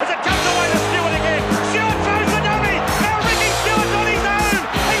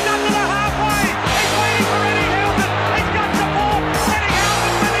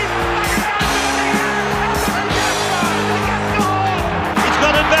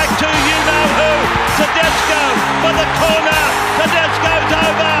Tedesco for the corner. Tedesco's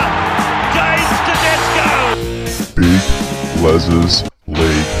over. James Tedesco. Big Les's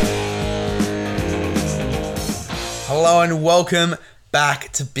League. Hello and welcome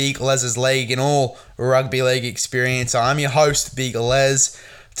back to Big Les's League and all rugby league experience. I'm your host, Big Les.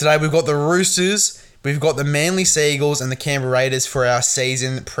 Today we've got the Roosters, we've got the Manly Seagulls and the Canberra Raiders for our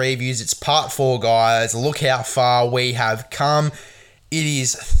season previews. It's part 4, guys. Look how far we have come. It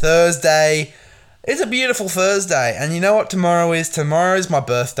is Thursday. It's a beautiful Thursday. And you know what tomorrow is? Tomorrow is my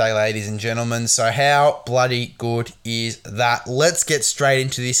birthday, ladies and gentlemen. So how bloody good is that? Let's get straight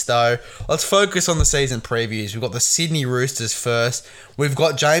into this, though. Let's focus on the season previews. We've got the Sydney Roosters first. We've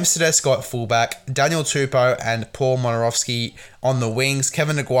got James Tedesco at fullback, Daniel Tupou and Paul Momirovski on the wings,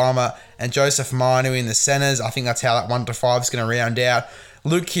 Kevin Naiqama and Joseph Manu in the centres. I think that's how that 1 to 5 is going to round out.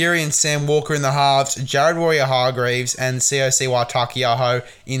 Luke Keary and Sam Walker in the halves, Jared Warrior-Hargreaves and Siosiwa Taukei'aho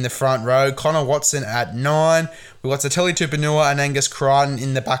in the front row, Connor Watson at 9. We've got Sateli Tupanua and Angus Crichton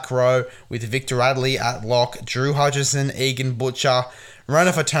in the back row with Victor Radley at lock, Drew Hutchison, Egan Butcher,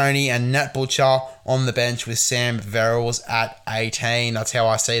 Rona Fatoni and Nat Butcher on the bench with Sam Verrills at 18. That's how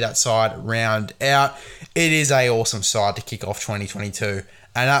I see that side round out. It is an awesome side to kick off 2022.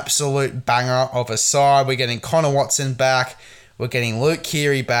 An absolute banger of a side. We're getting Connor Watson back. We're getting Luke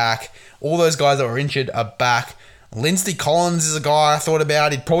Keary back. All those guys that were injured are back. Lindsay Collins is a guy I thought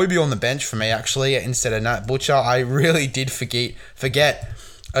about. He'd probably be on the bench for me, actually, instead of Nat Butcher. I really did forget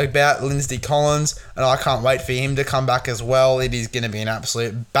about Lindsay Collins, and I can't wait for him to come back as well. It is going to be an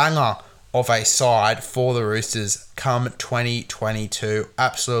absolute banger of a side for the Roosters come 2022.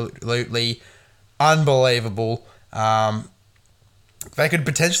 Absolutely unbelievable. They could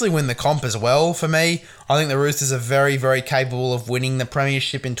potentially win the comp as well for me. I think the Roosters are very, very capable of winning the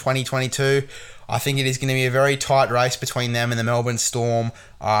premiership in 2022. I think it is going to be a very tight race between them and the Melbourne Storm.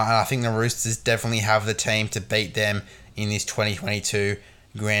 And I think the Roosters definitely have the team to beat them in this 2022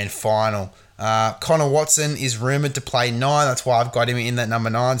 grand final. Connor Watson is rumoured to play 9. That's why I've got him in that number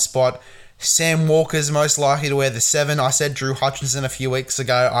 9 spot. Sam Walker's most likely to wear the 7. I said Drew Hutchison a few weeks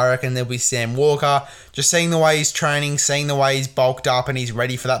ago. I reckon there'll be Sam Walker. Just seeing the way he's training, seeing the way he's bulked up and he's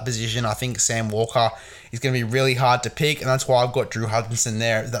ready for that position, I think Sam Walker is going to be really hard to pick, and that's why I've got Drew Hutchison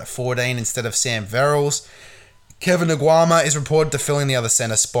there at that 14 instead of Sam Verrills. Kevin Naiqama is reported to fill in the other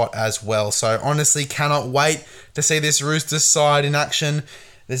centre spot as well. So honestly, cannot wait to see this Roosters side in action.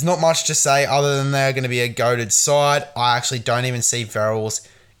 There's not much to say other than they're going to be a goated side. I actually don't even see Verrills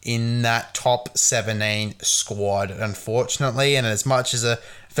in that top 17 squad, unfortunately. And as much as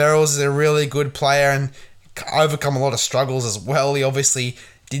Verrills is a really good player and overcome a lot of struggles as well, he obviously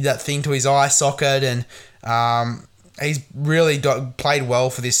did that thing to his eye socket, and he's really played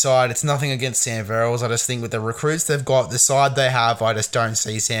well for this side. It's nothing against Sam Verrills. I just think with the recruits they've got, the side they have, I just don't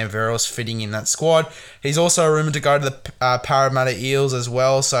see Sam Verrills fitting in that squad. He's also rumoured to go to the Parramatta Eels as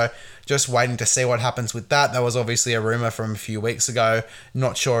well, so just waiting to see what happens with that. That was obviously a rumour from a few weeks ago.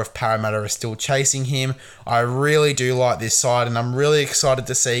 Not sure if Parramatta are still chasing him. I really do like this side, and I'm really excited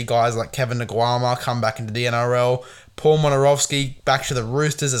to see guys like Kevin Naiqama come back into the NRL. Paul Momirovski back to the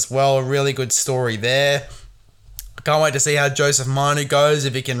Roosters as well. A really good story there. I can't wait to see how Joseph Manu goes,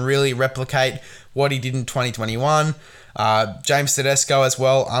 if he can really replicate what he did in 2021. James Tedesco as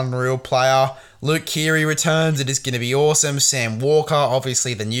well, unreal player. Luke Keary returns. It is going to be awesome. Sam Walker,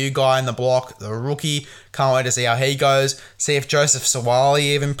 obviously the new guy in the block, the rookie. Can't wait to see how he goes. See if Joseph Sawali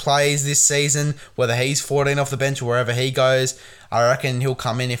even plays this season, whether he's 14 off the bench or wherever he goes. I reckon he'll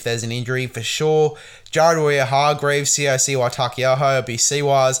come in if there's an injury for sure. Jared Warrior-Hargreaves, Siosiwa Taukei'aho,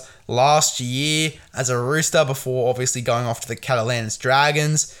 BC-wise last year as a Rooster before obviously going off to the Catalans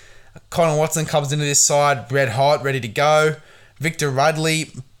Dragons. Connor Watson comes into this side red hot, ready to go. Victor Radley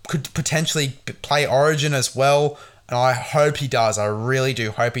could potentially play Origin as well, and I hope he does. I really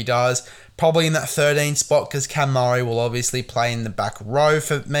do hope he does. Probably in that 13 spot, because Cam Murray will obviously play in the back row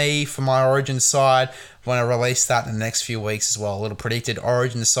for me, for my Origin side, when I release that in the next few weeks as well. A little predicted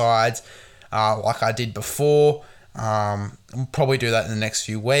Origin sides, like I did before. I'll probably do that in the next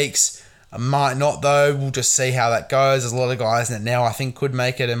few weeks. I might not, though. We'll just see how that goes. There's a lot of guys that now I think could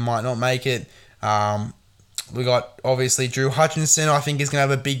make it and might not make it. We got, obviously, Drew Hutchison. I think he's going to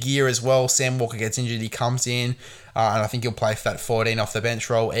have a big year as well. Sam Walker gets injured. He comes in. And I think he'll play for that 14 off the bench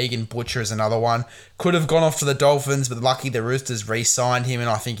role. Egan Butcher is another one. Could have gone off to the Dolphins, but lucky the Roosters re-signed him. And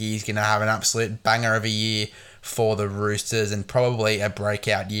I think he's going to have an absolute banger of a year for the Roosters and probably a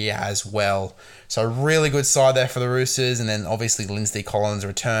breakout year as well. So really good side there for the Roosters. And then obviously Lindsay Collins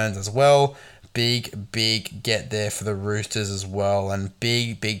returns as well. Big get there for the Roosters as well, and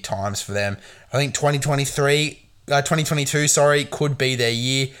big times for them. I think 2022 could be their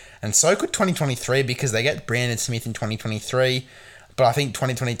year And so could 2023 because they get Brandon Smith in 2023. But I think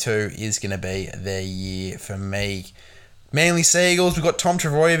 2022 is going to be their year for me. Manly Seagulls, we've got Tom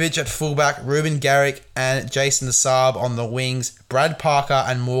Trbojevic at fullback, Ruben Garrick and Jason Saab on the wings, Brad Parker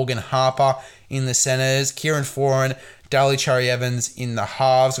and Morgan Harper in the centres, Kieran Foran, Daly Cherry-Evans in the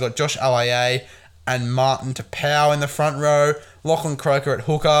halves. We've got Josh Alaye and Martin Tapau in the front row, Lachlan Croker at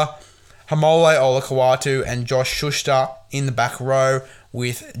hooker, Hamole Olakawatu and Josh Schuster in the back row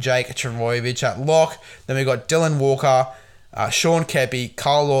with Jake Trbojevic at lock. Then we've got Dylan Walker, Sean Kepi,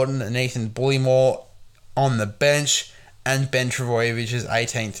 Carl Lawton and Ethan Bullymore on the bench, and Ben Trbojevic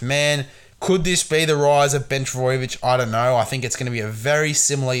 18th man. Could this be the rise of Ben Trbojevic? I don't know. I think it's going to be a very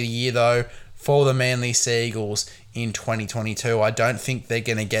similar year, though, for the Manly Seagulls in 2022. I don't think they're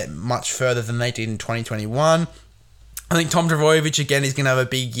going to get much further than they did in 2021. I think Tom Trbojevic, again, is going to have a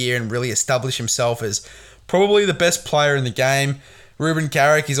big year and really establish himself as probably the best player in the game. Ruben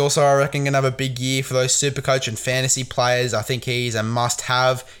Garrick is also, I reckon, going to have a big year for those Supercoach and fantasy players. I think he's a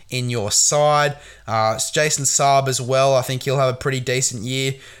must-have in your side. Jason Saab as well. I think he'll have a pretty decent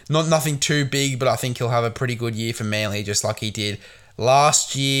year. Nothing too big, but I think he'll have a pretty good year for Manly, just like he did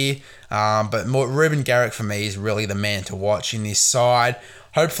last year. But Ruben Garrick, for me, is really the man to watch in this side.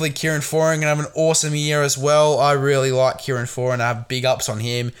 Hopefully, Kieran Foran can have an awesome year as well. I really like Kieran Foran. I have big ups on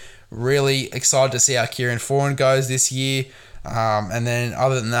him. Really excited to see how Kieran Foran goes this year. And then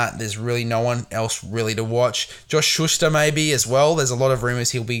other than that, there's really no one else really to watch. Josh Schuster maybe as well. There's a lot of rumours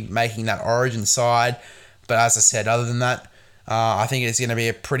he'll be making that Origin side. But as I said, other than that, I think it's going to be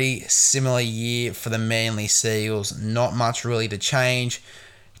a pretty similar year for the Manly Seagulls. Not much really to change.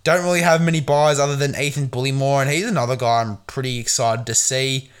 Don't really have many buys other than Ethan Bullymore, and he's another guy I'm pretty excited to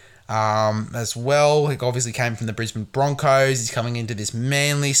see as well. He obviously came from the Brisbane Broncos. He's coming into this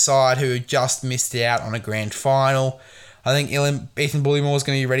Manly side who just missed out on a grand final. I think Ethan Bullymore is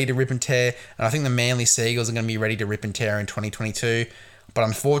going to be ready to rip and tear, and I think the Manly Seagulls are going to be ready to rip and tear in 2022. But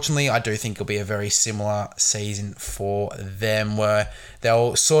unfortunately, I do think it'll be a very similar season for them, where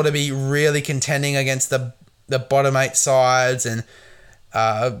they'll sort of be really contending against the bottom 8 sides, and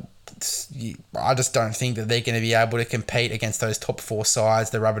I just don't think that they're going to be able to compete against those top 4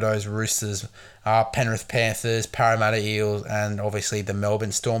 sides, the Rabbitohs, Roosters, Penrith Panthers, Parramatta Eels, and obviously the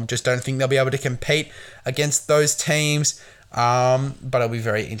Melbourne Storm. Just don't think they'll be able to compete against those teams. But it'll be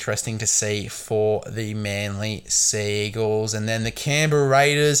very interesting to see for the Manly Seagulls. And then the Canberra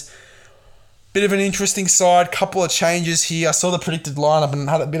Raiders, bit of an interesting side, couple of changes here. I saw the predicted lineup and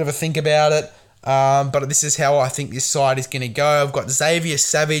had a bit of a think about it. But this is how I think this side is going to go. I've got Xavier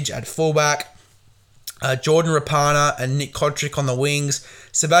Savage at fullback, Jordan Rapana and Nick Kotrick on the wings,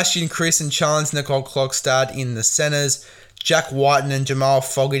 Sebastian Kris and Charles Nicole Klogstad in the centres, Jack Whiten and Jamal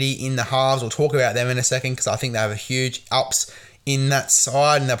Fogarty in the halves. We'll talk about them in a second because I think they have a huge ups in that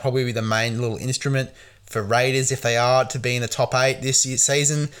side, and they'll probably be the main little instrument for Raiders if they are to be in the top 8 this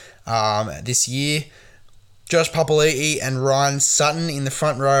season, this year. Josh Papali'i and Ryan Sutton in the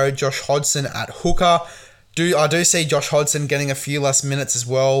front row, Josh Hodgson at hooker. I do see Josh Hodgson getting a few less minutes as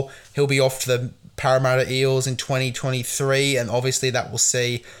well. He'll be off to the Parramatta Eels in 2023, and obviously that will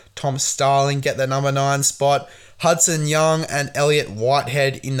see Tom Starling get the number 9 spot. Hudson Young and Elliot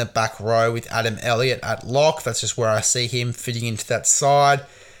Whitehead in the back row with Adam Elliott at lock. That's just where I see him fitting into that side.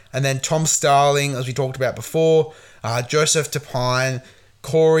 And then Tom Starling, as we talked about before, Joseph Tapine,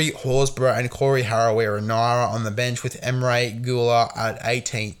 Corey Horsburgh and Corey Harawira-Naera on the bench with Emre Gula at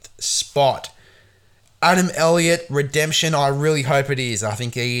 18th spot. Adam Elliott, redemption, I really hope it is. I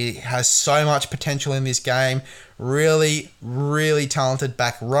think he has so much potential in this game. Really, really talented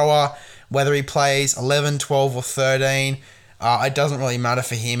back rower. Whether he plays 11, 12 or 13, it doesn't really matter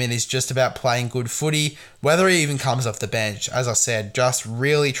for him. It is just about playing good footy. Whether he even comes off the bench, as I said, just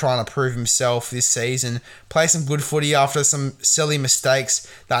really trying to prove himself this season. Play some good footy after some silly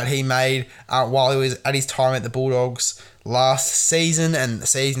mistakes that he made while he was at his time at the Bulldogs last season and the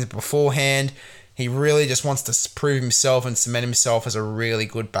seasons beforehand. He really just wants to prove himself and cement himself as a really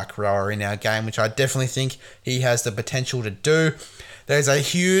good back rower in our game, which I definitely think he has the potential to do. There's a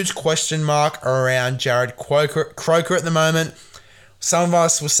huge question mark around Jarrod Croker at the moment. Some of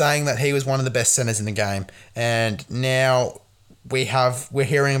us were saying that he was one of the best centres in the game, and now we're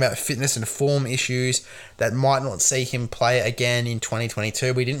hearing about fitness and form issues that might not see him play again in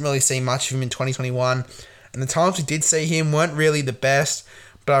 2022. We didn't really see much of him in 2021, and the times we did see him weren't really the best.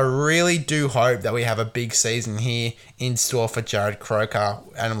 But I really do hope that we have a big season here in store for Jarrod Croker,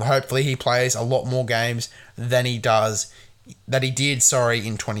 and hopefully he plays a lot more games than he did in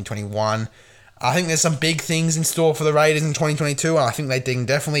 2021. I think there's some big things in store for the Raiders in 2022, and I think they can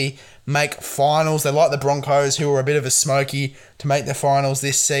definitely make finals. They like the Broncos, who are a bit of a smoky, to make the finals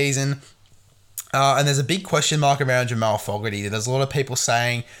this season. And there's a big question mark around Jamal Fogarty. There's a lot of people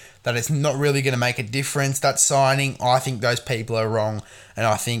saying that it's not really going to make a difference, that signing. I think those people are wrong, and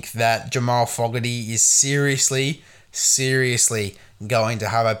I think that Jamal Fogarty is seriously going to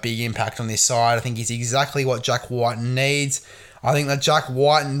have a big impact on this side. I think he's exactly what Jack Whiten needs. I think that Jack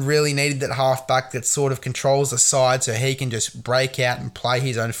Whiten really needed that halfback that sort of controls the side so he can just break out and play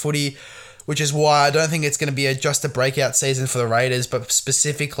his own footy, which is why I don't think it's going to be just a breakout season for the Raiders, but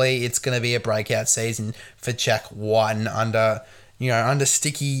specifically it's going to be a breakout season for Jack Whiten under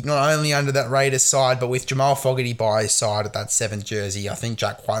Sticky, not only under that Raiders side, but with Jamal Fogarty by his side at that 7th jersey. I think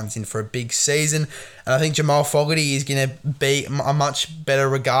Jack Whiten's in for a big season, and I think Jamal Fogarty is going to be a much better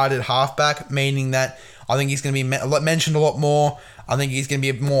regarded halfback, meaning that I think he's going to be mentioned a lot more. I think he's going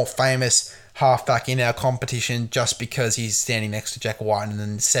to be a more famous halfback in our competition just because he's standing next to Jack Whiten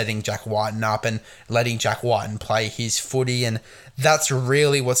and setting Jack Whiten up and letting Jack Whiten play his footy, and that's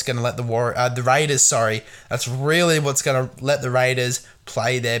really what's going to let the Raiders. That's really what's going to let the Raiders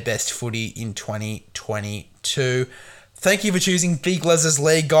play their best footy in 2022. Thank you for choosing Big Les's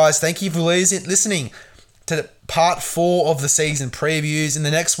League, guys. Thank you for listening to part 4 of the season previews. In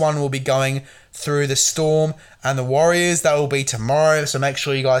the next one, we'll be going through the Storm and the Warriors. That will be tomorrow, so make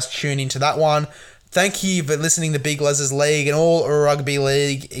sure you guys tune into that one. Thank you for listening to Big Les's League and all rugby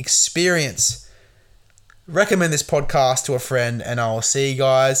league experience. Recommend this podcast to a friend, and I will see you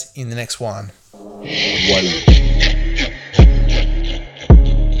guys in the next one.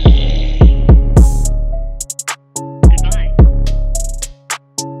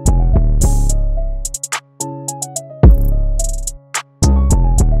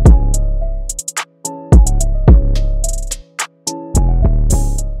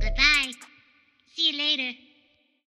 See you later.